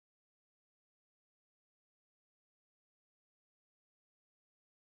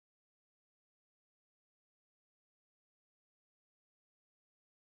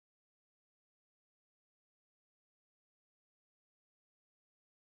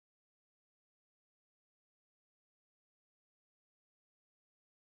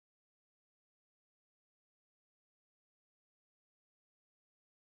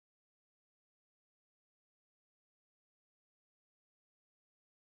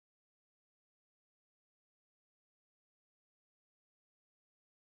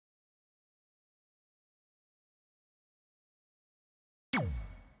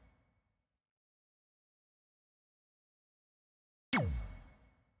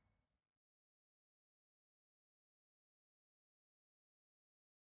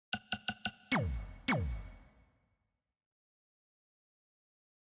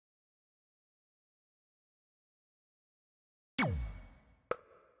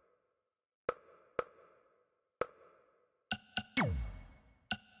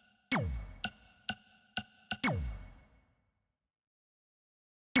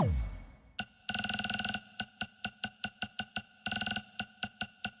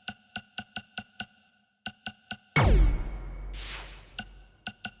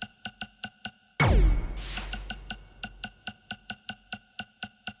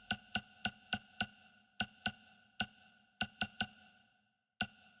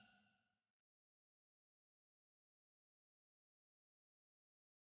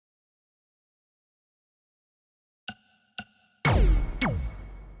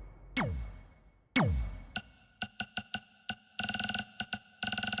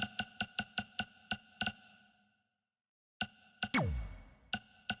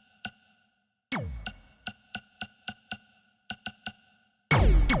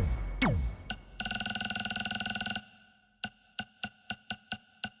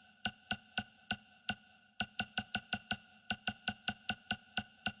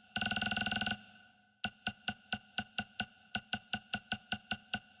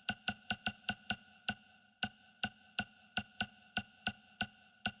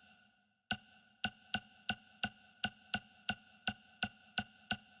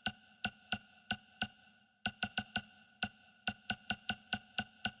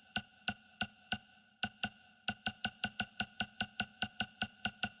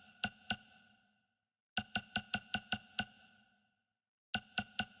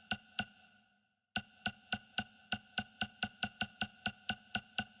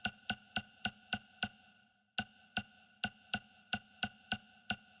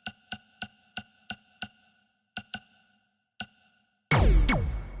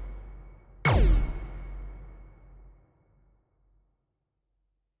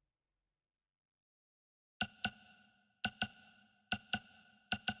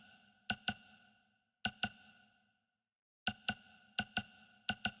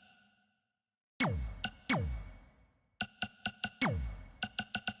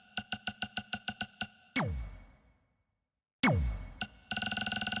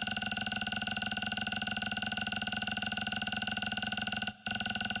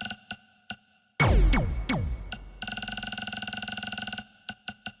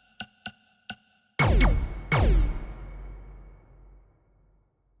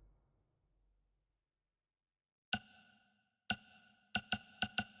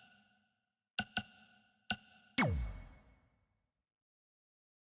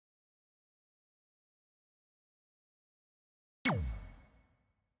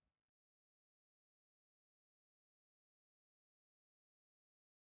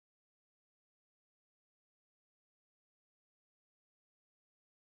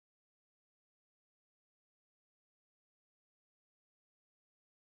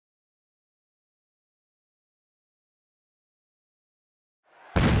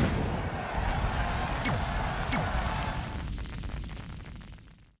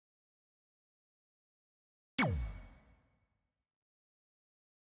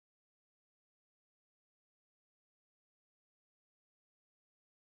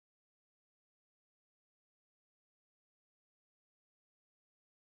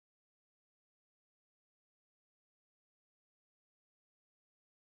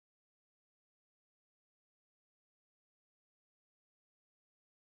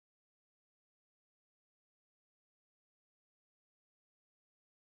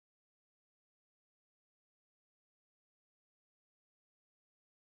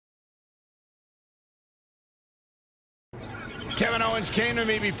Kevin Owens came to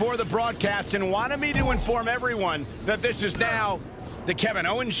me before the broadcast and wanted me to inform everyone that this is now the Kevin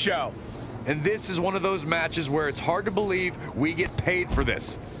Owens Show. And this is one of those matches where it's hard to believe we get paid for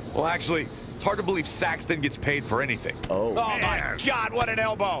this. Well, actually, it's hard to believe Saxton gets paid for anything. Oh my God, what an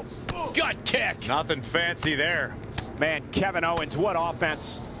elbow. Gut kick. Nothing fancy there. Man, Kevin Owens, what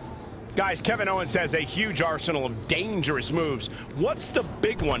offense. Guys, Kevin Owens has a huge arsenal of dangerous moves. What's the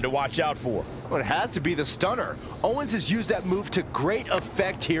big one to watch out for? Well, it has to be the stunner. Owens has used that move to great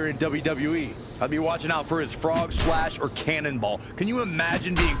effect here in WWE. I'd be watching out for his frog splash or cannonball. Can you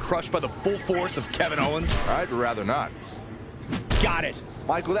imagine being crushed by the full force of Kevin Owens? I'd rather not. Got it.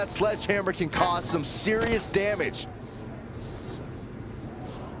 Michael, that sledgehammer can cause some serious damage.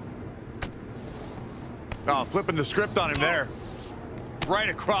 Oh, flipping the script on him there. Right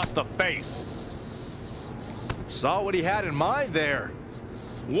across the face. Saw what he had in mind there.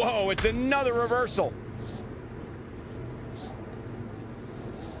 Whoa, it's another reversal.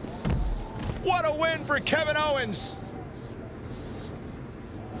 What a win for Kevin Owens.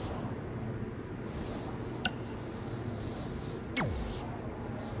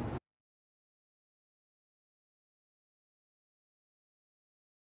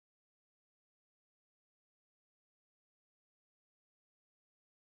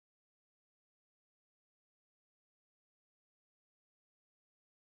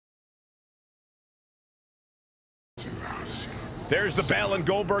 There's the bell, and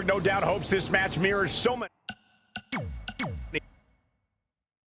Goldberg no doubt hopes this match mirrors so many.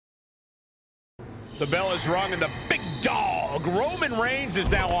 The bell is rung, and the big dog, Roman Reigns,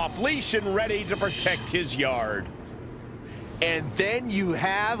 is now off leash and ready to protect his yard. And then you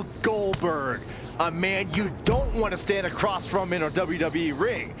have Goldberg, a man you don't want to stand across from in a WWE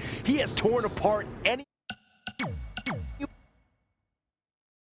ring. He has torn apart any...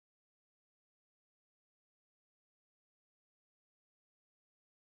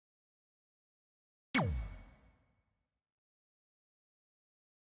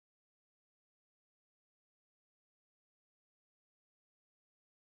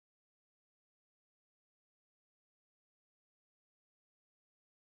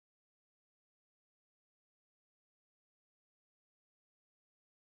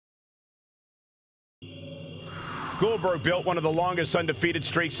 Goldberg built one of the longest undefeated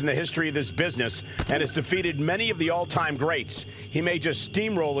streaks in the history of this business and has defeated many of the all-time greats. He may just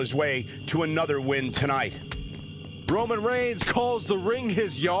steamroll his way to another win tonight. Roman Reigns calls the ring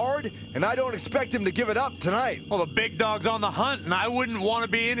his yard, and I don't expect him to give it up tonight. Well, the big dog's on the hunt, and I wouldn't want to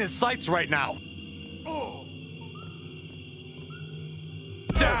be in his sights right now.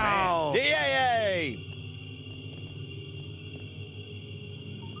 Down! DAA!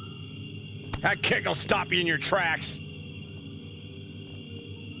 That kick will stop you in your tracks.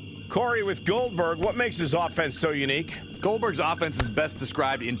 Corey, with Goldberg, what makes his offense so unique? Goldberg's offense is best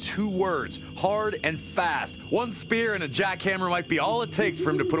described in 2 words: hard and fast. One spear and a jackhammer might be all it takes for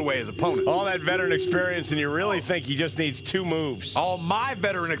him to put away his opponent. All that veteran experience, and you really think he just needs 2 moves? All my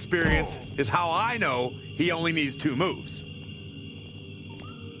veteran experience is how I know he only needs 2 moves.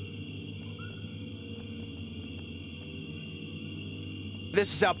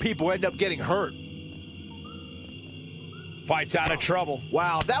 This is how people end up getting hurt. Fight's out of trouble.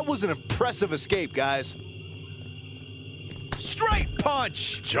 Wow, that was an impressive escape, guys. Straight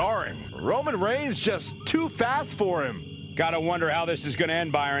punch! Jarring. Roman Reigns just too fast for him. Gotta wonder how this is gonna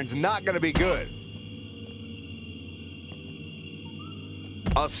end, Byron. It's not gonna be good.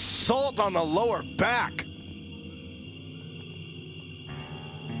 Assault on the lower back.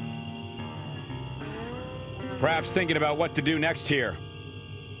 Perhaps thinking about what to do next here.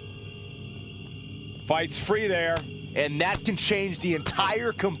 Fight's free there. And that can change the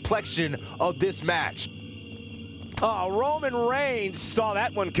entire complexion of this match. Oh, Roman Reigns saw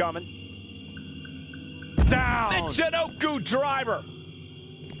that one coming. Down! Michinoku driver.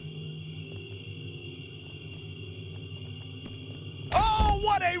 Oh,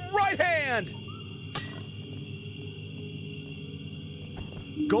 what a right hand!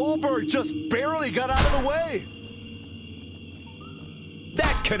 Goldberg just barely got out of the way.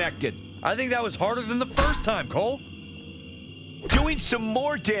 That connected. I think that was harder than the first time, Cole. Doing some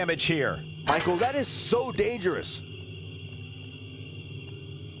more damage here. Michael, that is so dangerous.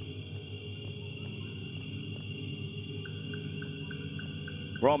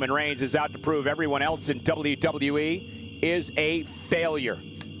 Roman Reigns is out to prove everyone else in WWE is a failure.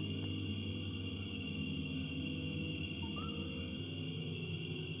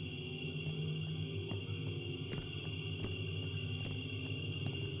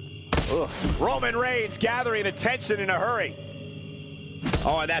 Ugh. Roman Reigns gathering attention in a hurry.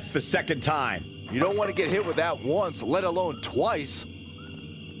 Oh, and that's the second time. You don't want to get hit with that once, let alone twice.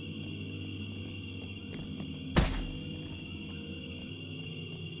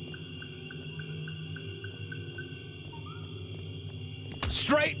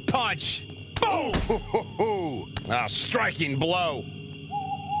 Straight punch. Boom! A striking blow.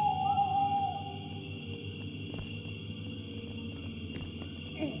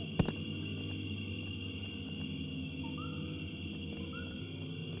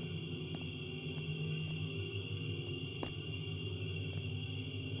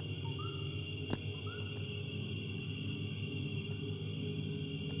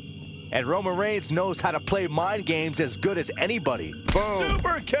 And Roman Reigns knows how to play mind games as good as anybody. Boom.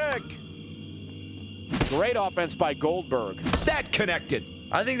 Super kick. Great offense by Goldberg. That connected.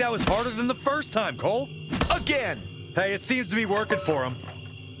 I think that was harder than the first time, Cole. Again. Hey, it seems to be working for him.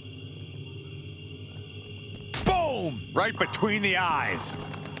 Boom. Right between the eyes.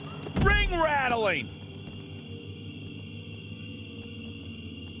 Ring rattling.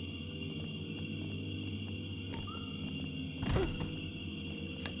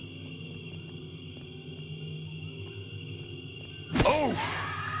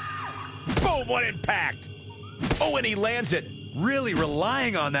 Boom, what impact. Oh, and he lands it. Really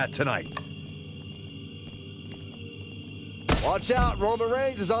relying on that tonight. Watch out, Roman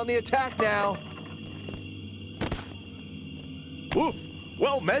Reigns is on the attack now. Oof,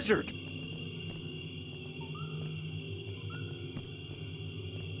 well measured.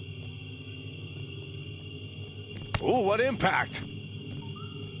 Ooh, what impact.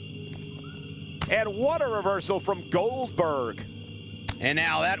 And what a reversal from Goldberg. And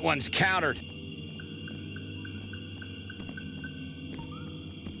now that one's countered.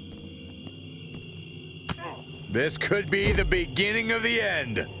 This could be the beginning of the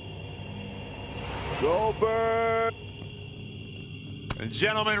end. Goldberg. And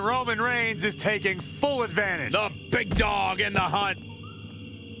gentlemen, Roman Reigns is taking full advantage. The big dog in the hunt.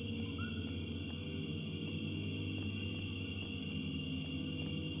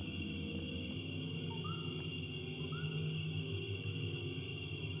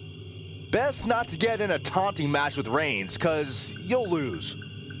 Best not to get in a taunting match with Reigns, because you'll lose.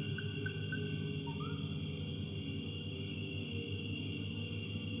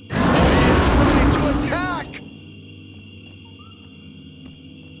 Ready to attack!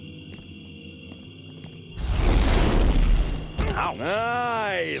 Ouch.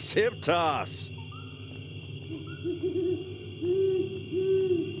 Nice hip toss.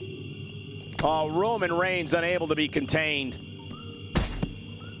 Oh, Roman Reigns unable to be contained.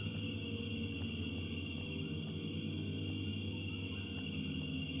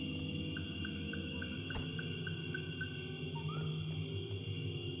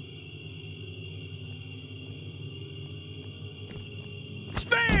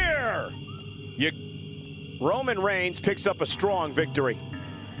 Spear! Roman Reigns picks up a strong victory.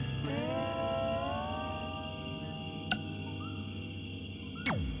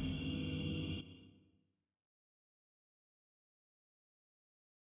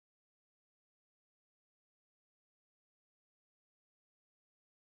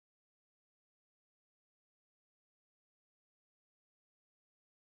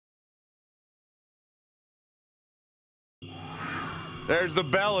 There's the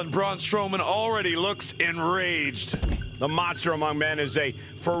bell, and Braun Strowman already looks enraged. The monster among men is a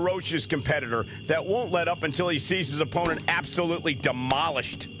ferocious competitor that won't let up until he sees his opponent absolutely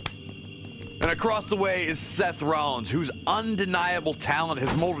demolished. And across the way is Seth Rollins, whose undeniable talent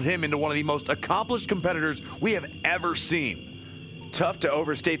has molded him into one of the most accomplished competitors we have ever seen. Tough to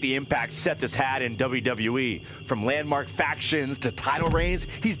overstate the impact Seth has had in WWE. From landmark factions to title reigns,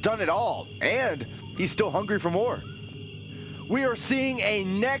 he's done it all. And he's still hungry for more. We are seeing a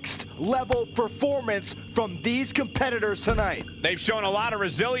next-level performance from these competitors tonight. They've shown a lot of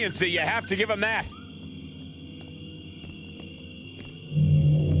resiliency. You have to give them that.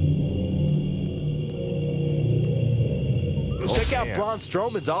 Check out Braun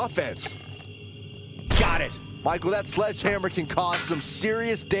Strowman's offense. Got it. Michael, that sledgehammer can cause some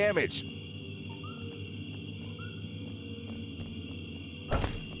serious damage.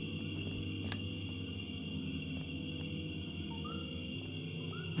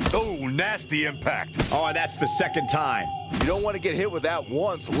 Oh, nasty impact. Oh, and that's the second time. You don't want to get hit with that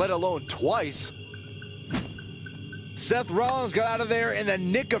once, let alone twice. Seth Rollins got out of there in the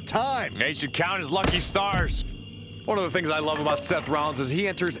nick of time. They should count his lucky stars. One of the things I love about Seth Rollins is he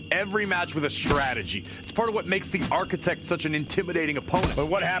enters every match with a strategy. It's part of what makes the Architect such an intimidating opponent. But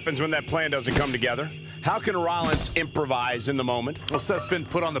what happens when that plan doesn't come together? How can Rollins improvise in the moment? Well, Seth's been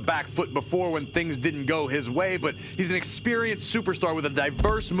put on the back foot before when things didn't go his way, but he's an experienced superstar with a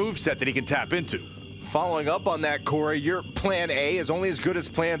diverse moveset that he can tap into. Following up on that, Corey, your plan A is only as good as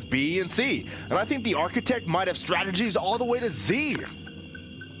plans B and C. And I think the Architect might have strategies all the way to Z.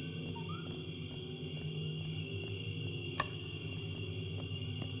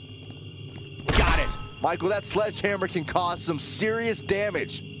 Got it. Michael, that sledgehammer can cause some serious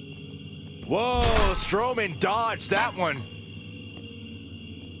damage. Whoa, Strowman dodged that one.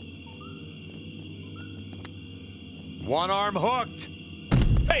 One arm hooked.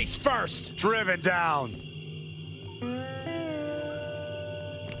 Face first. Driven down.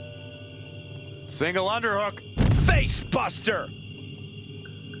 Single underhook. Face buster.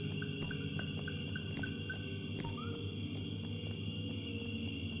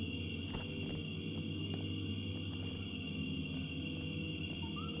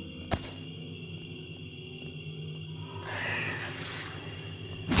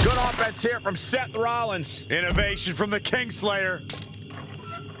 Good offense here from Seth Rollins. Innovation from the Kingslayer.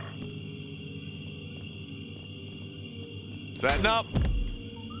 Setting up.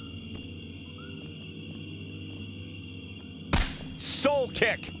 Soul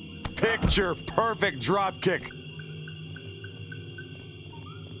kick. Picture perfect drop kick.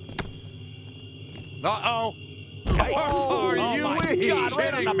 Uh-oh. Oh, Are you my God,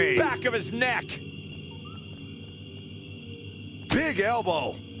 right on the kidding me? back of his neck. Big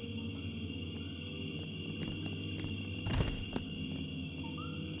elbow.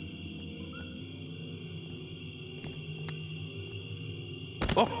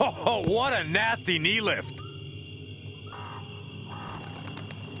 Oh, what a nasty knee lift.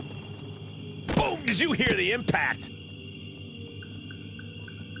 Boom! Did you hear the impact?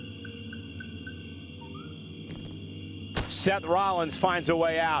 Seth Rollins finds a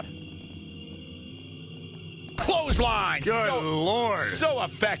way out. Clothesline! Good Lord. So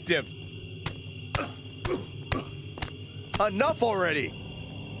effective. Enough already.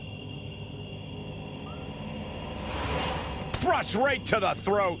 Thrust right to the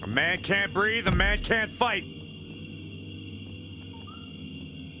throat. A man can't breathe, a man can't fight.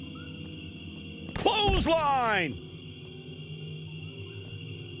 Clothesline!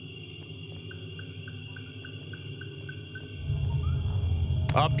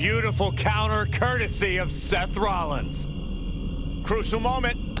 A beautiful counter courtesy of Seth Rollins. Crucial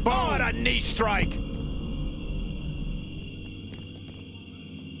moment. Boom. Oh, and a knee strike.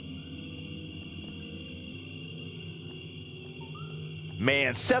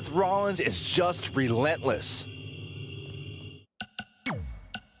 Man, Seth Rollins is just relentless.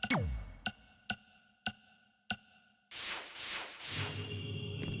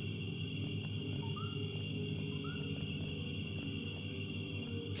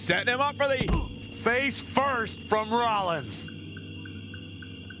 Setting him up for the Face first from Rollins.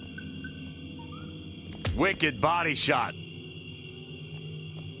 Wicked body shot.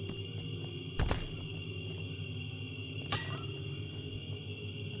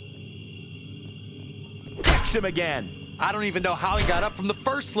 Kicks him again. I don't even know how he got up from the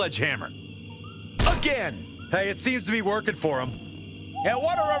first sledgehammer. Again. Hey, it seems to be working for him. And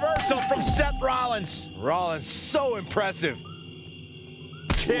what a reversal from Seth Rollins. Rollins, so impressive.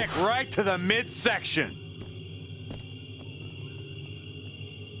 Kick right to the midsection.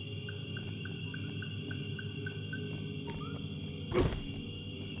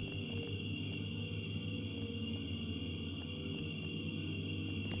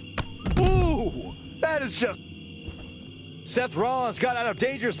 Ooh, that is just... Seth Rollins got out of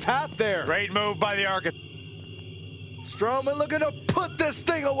dangerous path there. Great move by the Architect. Strowman looking to put this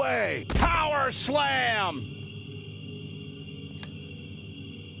thing away. Power slam.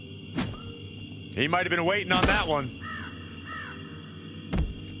 He might have been waiting on that one.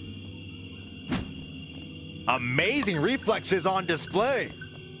 Amazing reflexes on display.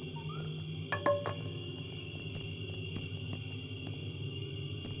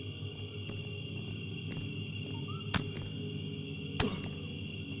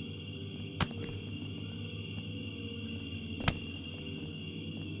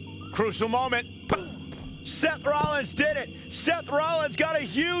 Crucial moment. Seth Rollins did it. Seth Rollins got a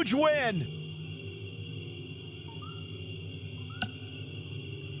huge win.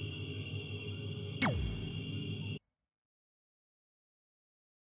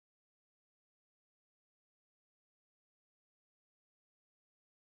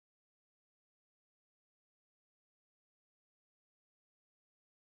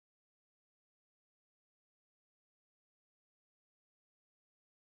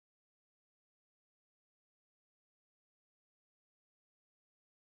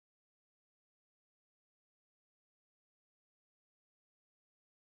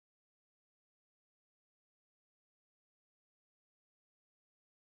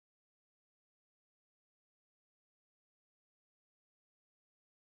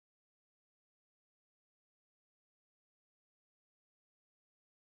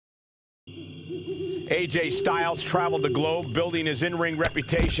 AJ Styles traveled the globe, building his in-ring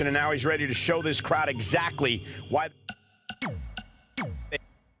reputation, and now he's ready to show this crowd exactly why.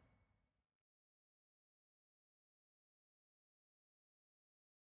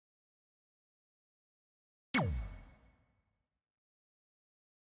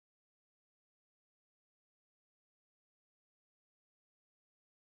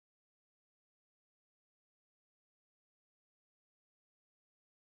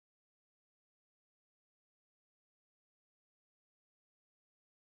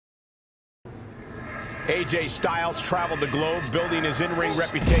 AJ Styles traveled the globe, building his in-ring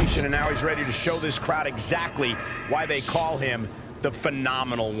reputation, and now he's ready to show this crowd exactly why they call him the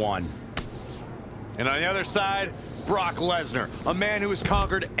Phenomenal One. And on the other side, Brock Lesnar, a man who has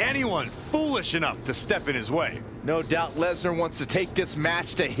conquered anyone foolish enough to step in his way. No doubt Lesnar wants to take this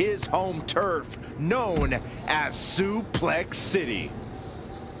match to his home turf, known as Suplex City.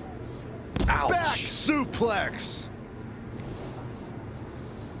 Ouch. Back suplex.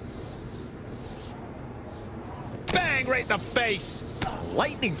 Bang, right in the face.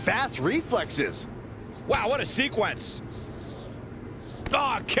 Lightning fast reflexes. Wow, what a sequence.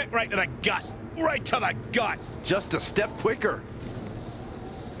 Oh, kick right to the gut. Right to the gut. Just a step quicker.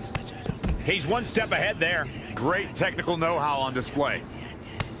 He's one step ahead there. Great technical know-how on display.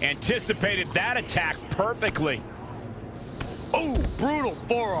 Anticipated that attack perfectly. Oh, brutal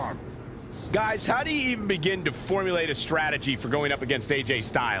forearm. Guys, how do you even begin to formulate a strategy for going up against AJ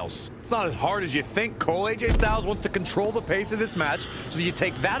Styles? It's not as hard as you think, Cole. AJ Styles wants to control the pace of this match, so you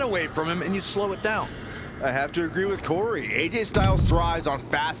take that away from him and you slow it down. I have to agree with Corey. AJ Styles thrives on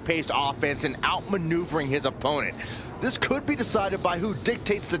fast-paced offense and outmaneuvering his opponent. This could be decided by who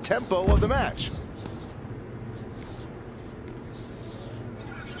dictates the tempo of the match.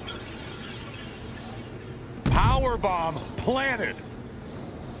 Powerbomb planted.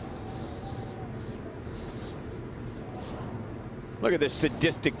 Look at this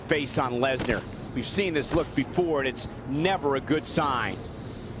sadistic face on Lesnar. We've seen this look before, and it's never a good sign.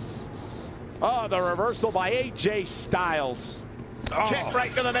 Oh, the reversal by AJ Styles. Oh. Kick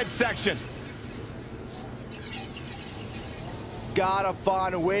right to the midsection. Gotta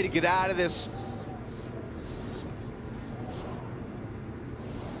find a way to get out of this.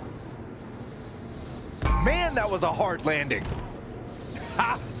 Man, that was a hard landing.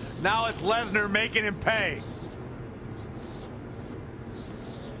 Ha! Now it's Lesnar making him pay.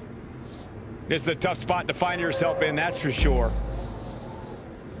 This is a tough spot to find yourself in, that's for sure.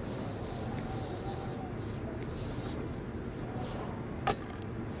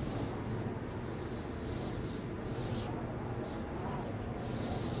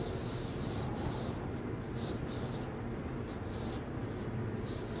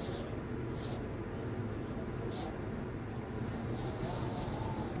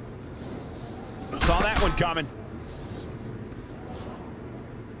 Saw that one coming.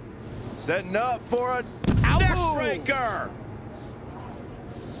 Setting up for a neckbreaker.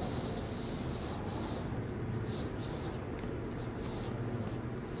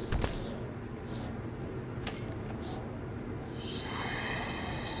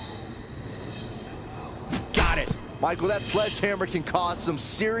 Got it. Michael, that sledgehammer can cause some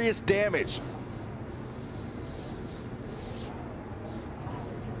serious damage.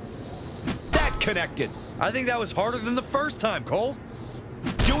 That connected. I think that was harder than the first time, Cole.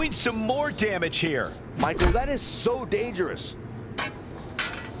 Doing some more damage here. Michael, that is so dangerous.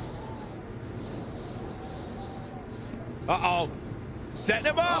 Uh-oh. Setting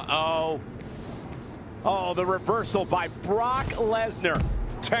him up. Uh-oh. Oh, the reversal by Brock Lesnar.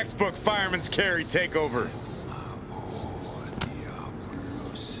 Textbook fireman's carry takeover.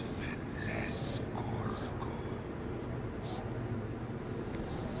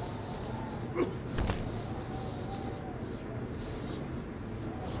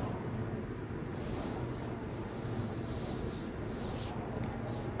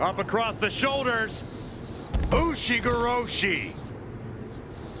 Up across the shoulders. Ushigoroshi.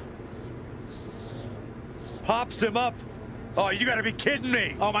 Pops him up. Oh, you gotta be kidding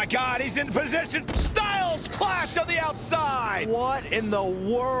me. Oh my God, he's in position. Styles clash on the outside. What in the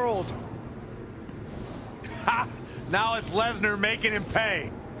world? Ha! Now it's Lesnar making him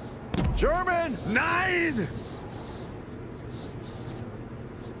pay. German! 9!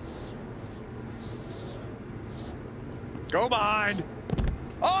 Go behind.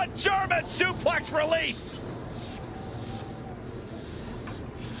 Oh, German suplex release.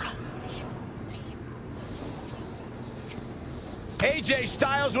 AJ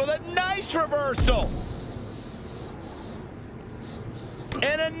Styles with a nice reversal.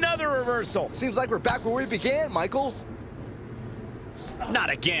 And another reversal. Seems like we're back where we began, Michael. Not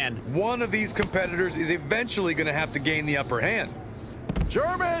again. One of these competitors is eventually going to have to gain the upper hand.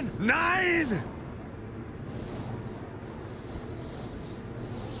 German! 9!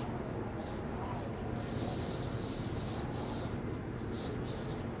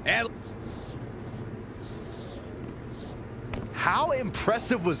 And How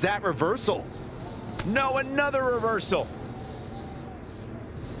impressive was that reversal? No, another reversal.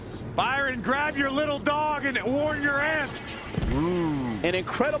 Byron, grab your little dog and warn your aunt. An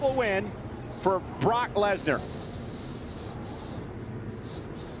incredible win for Brock Lesnar.